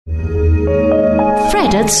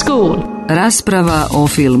Fred at School. Rasprava o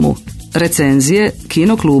filmu. Recenzije,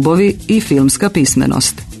 kinoklubovi i filmska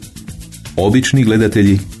pismenost. Obični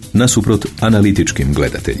gledatelji nasuprot analitičkim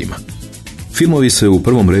gledateljima. Filmovi se u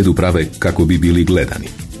prvom redu prave kako bi bili gledani,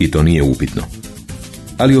 i to nije upitno.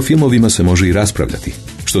 Ali o filmovima se može i raspravljati,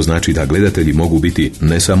 što znači da gledatelji mogu biti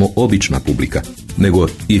ne samo obična publika, nego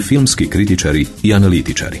i filmski kritičari i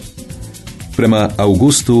analitičari. Prema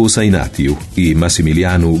Augustu Sainatiju i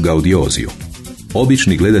Massimilianu Gaudioziju,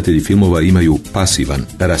 obični gledatelji filmova imaju pasivan,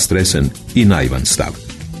 rastresen i naivan stav.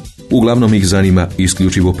 Uglavnom ih zanima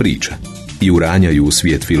isključivo priča i uranjaju u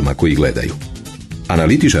svijet filma koji gledaju.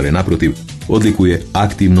 Analitičare, naprotiv, odlikuje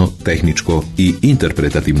aktivno, tehničko i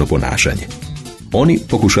interpretativno ponašanje. Oni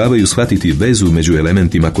pokušavaju shvatiti vezu među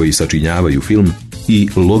elementima koji sačinjavaju film i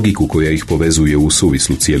logiku koja ih povezuje u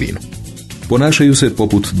suvislu cjelinu. Ponašaju se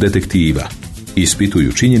poput detektiva,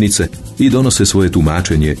 ispituju činjenice i donose svoje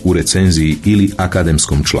tumačenje u recenziji ili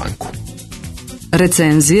akademskom članku.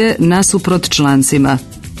 Recenzije nasuprot člancima.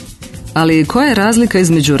 Ali koja je razlika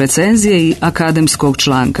između recenzije i akademskog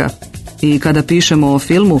članka? I kada pišemo o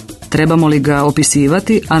filmu, trebamo li ga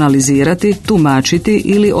opisivati, analizirati, tumačiti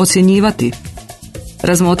ili ocjenjivati?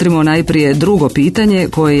 Razmotrimo najprije drugo pitanje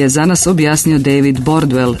koje je za nas objasnio David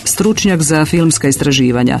Bordwell, stručnjak za filmska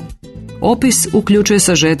istraživanja. Opis uključuje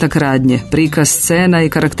sažetak radnje, prikaz scena i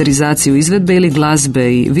karakterizaciju izvedbe ili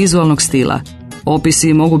glazbe i vizualnog stila.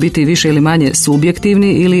 Opisi mogu biti više ili manje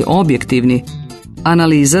subjektivni ili objektivni.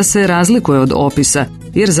 Analiza se razlikuje od opisa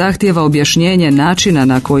jer zahtijeva objašnjenje načina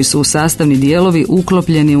na koji su sastavni dijelovi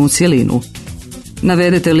uklopljeni u cjelinu.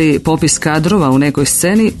 Navedete li popis kadrova u nekoj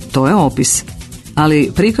sceni, to je opis.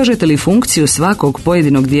 Ali prikažete li funkciju svakog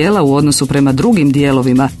pojedinog dijela u odnosu prema drugim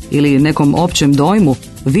dijelovima ili nekom općem dojmu,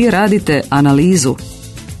 vi radite analizu.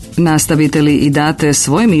 Nastavite li i date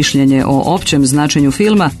svoje mišljenje o općem značenju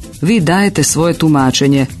filma, vi dajete svoje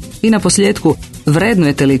tumačenje. I na posljedku,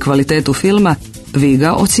 vrednujete li kvalitetu filma, vi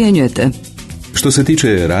ga ocjenjujete. Što se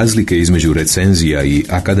tiče razlike između recenzija i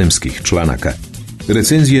akademskih članaka,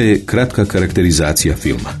 recenzija je kratka karakterizacija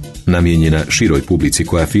filma, namijenjena široj publici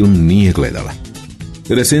koja film nije gledala.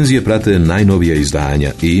 Recenzije prate najnovija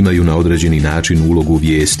izdanja i imaju na određeni način ulogu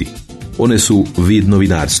vijesti. One su vid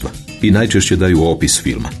novinarstva i najčešće daju opis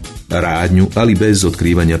filma, radnju, ali bez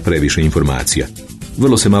otkrivanja previše informacija.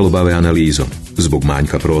 Vrlo se malo bave analizom, zbog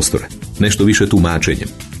manjka prostora, nešto više tumačenjem,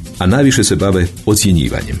 a najviše se bave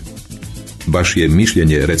ocjenjivanjem. Baš je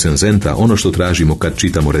mišljenje recenzenta ono što tražimo kad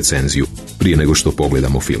čitamo recenziju, prije nego što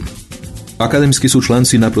pogledamo film. Akademski su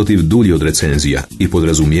članci naprotiv dulji od recenzija i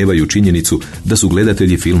podrazumijevaju činjenicu da su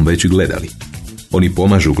gledatelji film već gledali. Oni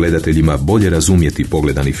pomažu gledateljima bolje razumjeti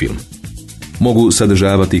pogledani film. Mogu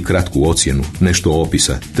sadržavati kratku ocjenu, nešto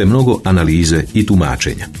opisa, te mnogo analize i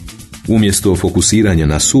tumačenja. Umjesto fokusiranja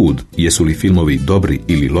na sud, jesu li filmovi dobri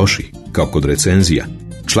ili loši, kao kod recenzija,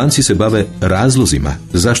 članci se bave razlozima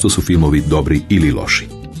zašto su filmovi dobri ili loši.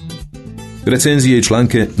 Recenzije i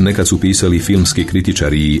članke nekad su pisali filmski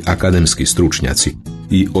kritičari i akademski stručnjaci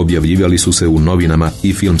i objavljivali su se u novinama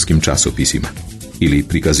i filmskim časopisima ili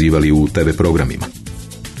prikazivali u TV programima.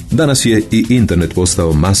 Danas je i internet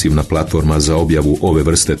postao masivna platforma za objavu ove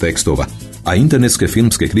vrste tekstova, a internetske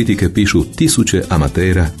filmske kritike pišu tisuće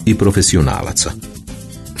amatera i profesionalaca.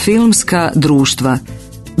 Filmska društva.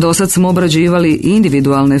 Dosad smo obrađivali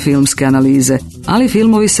individualne filmske analize, ali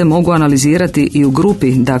filmovi se mogu analizirati i u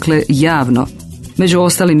grupi, dakle javno. Među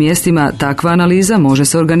ostalim mjestima takva analiza može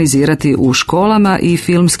se organizirati u školama i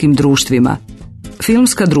filmskim društvima.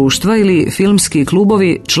 Filmska društva ili filmski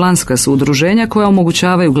klubovi članska su udruženja koja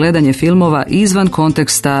omogućavaju gledanje filmova izvan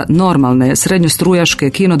konteksta normalne srednjostrujaške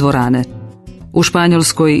kinodvorane. U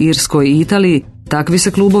Španjolskoj, Irskoj i Italiji takvi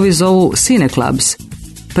se klubovi zovu cineclubs.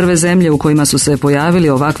 Prve zemlje u kojima su se pojavili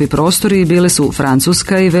ovakvi prostori bile su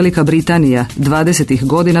Francuska i Velika Britanija 20.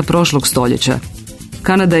 godina prošlog stoljeća.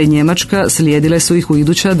 Kanada i Njemačka slijedile su ih u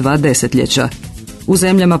iduća 2 desetljeća. U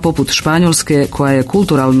zemljama poput Španjolske, koja je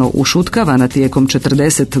kulturalno ušutkavana tijekom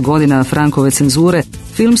 40 godina Frankove cenzure,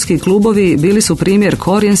 filmski klubovi bili su primjer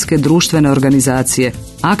korijenske društvene organizacije,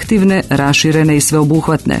 aktivne, raširene i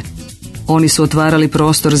sveobuhvatne. Oni su otvarali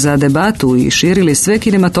prostor za debatu i širili sve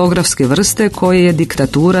kinematografske vrste koje je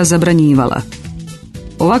diktatura zabranjivala.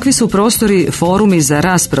 Ovakvi su prostori forumi za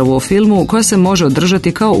raspravu o filmu koja se može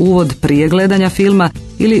održati kao uvod prije gledanja filma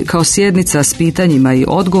ili kao sjednica s pitanjima i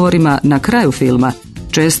odgovorima na kraju filma,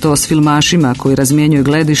 često s filmašima koji razmjenjuju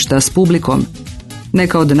gledišta s publikom.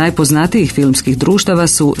 Neka od najpoznatijih filmskih društava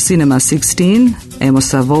su Cinema 16,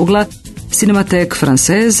 Amosa Vogla, Cinémathèque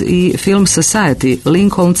Française i Film Society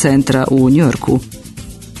Lincoln centra u New Yorku.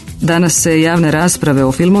 Danas se javne rasprave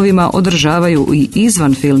o filmovima održavaju i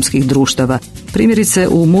izvan filmskih društava, primjerice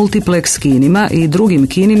u multiplex kinima i drugim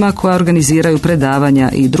kinima koja organiziraju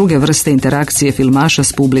predavanja i druge vrste interakcije filmaša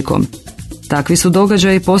s publikom. Takvi su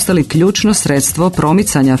događaji postali ključno sredstvo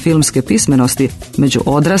promicanja filmske pismenosti među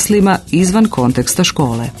odraslima izvan konteksta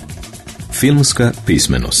škole. Filmska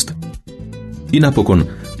pismenost. I napokon,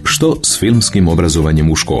 što s filmskim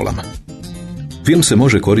obrazovanjem u školama? Film se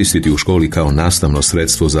može koristiti u školi kao nastavno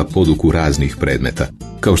sredstvo za poduku raznih predmeta,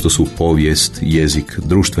 kao što su povijest, jezik,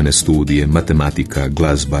 društvene studije, matematika,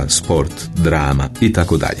 glazba, sport, drama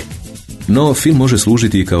itd. No, film može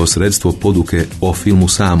služiti i kao sredstvo poduke o filmu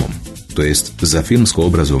samom, to jest za filmsko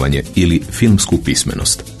obrazovanje ili filmsku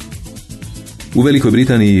pismenost. U Velikoj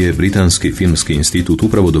Britaniji je Britanski filmski institut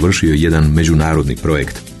upravo dovršio jedan međunarodni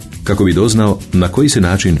projekt, kako bi doznao na koji se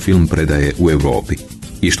način film predaje u Europi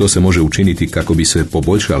i što se može učiniti kako bi se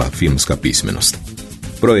poboljšala filmska pismenost.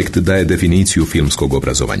 Projekt daje definiciju filmskog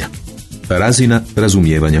obrazovanja. Razina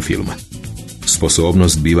razumijevanja filma.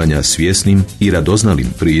 Sposobnost bivanja svjesnim i radoznalim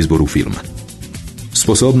pri izboru filma.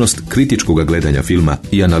 Sposobnost kritičkog gledanja filma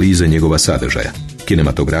i analize njegova sadržaja,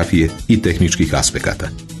 kinematografije i tehničkih aspekata.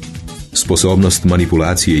 Sposobnost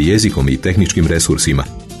manipulacije jezikom i tehničkim resursima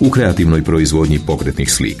u kreativnoj proizvodnji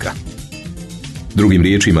pokretnih slika. Drugim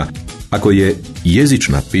riječima, ako je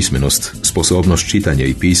jezična pismenost sposobnost čitanja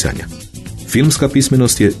i pisanja, filmska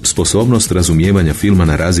pismenost je sposobnost razumijevanja filma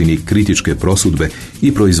na razini kritičke prosudbe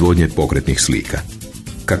i proizvodnje pokretnih slika.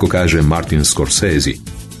 Kako kaže Martin Scorsese,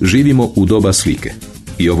 živimo u doba slike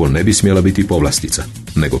i ovo ne bi smjela biti povlastica,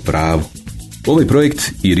 nego pravo. Ovaj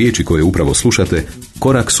projekt i riječi koje upravo slušate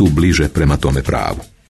korak su bliže prema tome pravu.